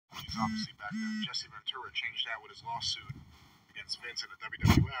obviously back then Jesse Ventura changed that with his lawsuit against Vince in the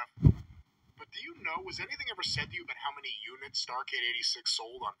WWF. But do you know, was anything ever said to you about how many units Starcade 86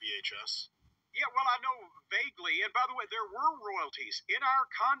 sold on VHS? Yeah, well, I know vaguely. And by the way, there were royalties. In our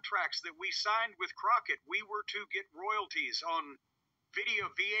contracts that we signed with Crockett, we were to get royalties on video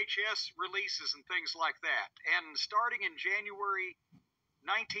VHS releases and things like that. And starting in January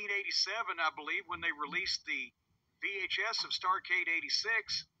 1987, I believe, when they released the VHS of Starcade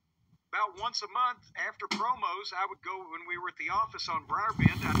 86, about once a month after promos, I would go, when we were at the office on Briar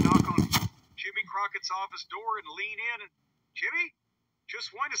Bend, I'd knock on Jimmy Crockett's office door and lean in and, Jimmy,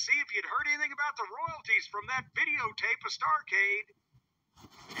 just wanted to see if you'd heard anything about the royalties from that videotape of Starcade.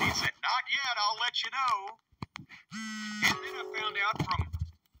 And he said, not yet, I'll let you know. And then I found out from,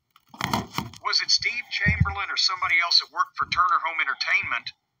 was it Steve Chamberlain or somebody else that worked for Turner Home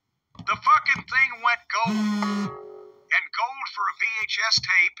Entertainment, the fucking thing went gold. And gold for a VHS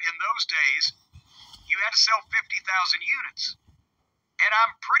tape in those days, you had to sell 50,000 units. And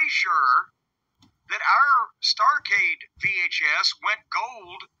I'm pretty sure that our Starcade VHS went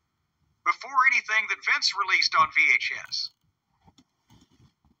gold before anything that Vince released on VHS.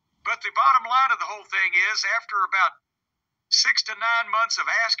 But the bottom line of the whole thing is, after about 6 to 9 months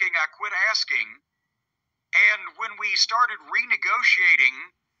of asking, I quit asking. And when we started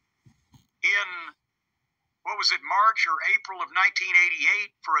renegotiating in, what was it, March or April of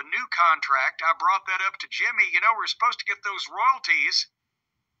 1988 for a new contract, I brought that up to Jimmy. You know, we're supposed to get those royalties.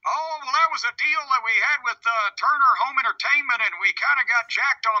 Oh, well, that was a deal that we had with Turner Home Entertainment, and we kind of got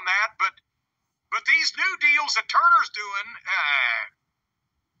jacked on that. But these new deals that Turner's doing,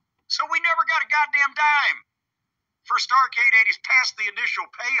 so we never got a goddamn dime for Starcade 80s past the initial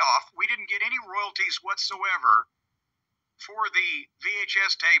payoff. We didn't get any royalties whatsoever for the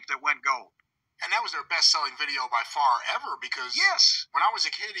VHS tape that went gold. And that was their best-selling video by far ever, because yes, when I was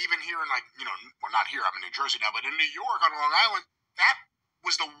a kid, even here in, like, you know, well, not here, I'm in New Jersey now, but in New York on Long Island, that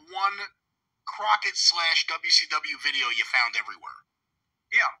was the one Crockett/WCW video you found everywhere.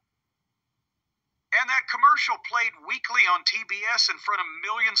 Yeah. And that commercial played weekly on TBS in front of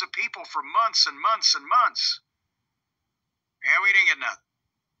millions of people for months and months and months. Yeah, we didn't get nothing.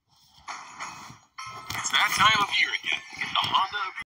 It's that time of year again. Get the Honda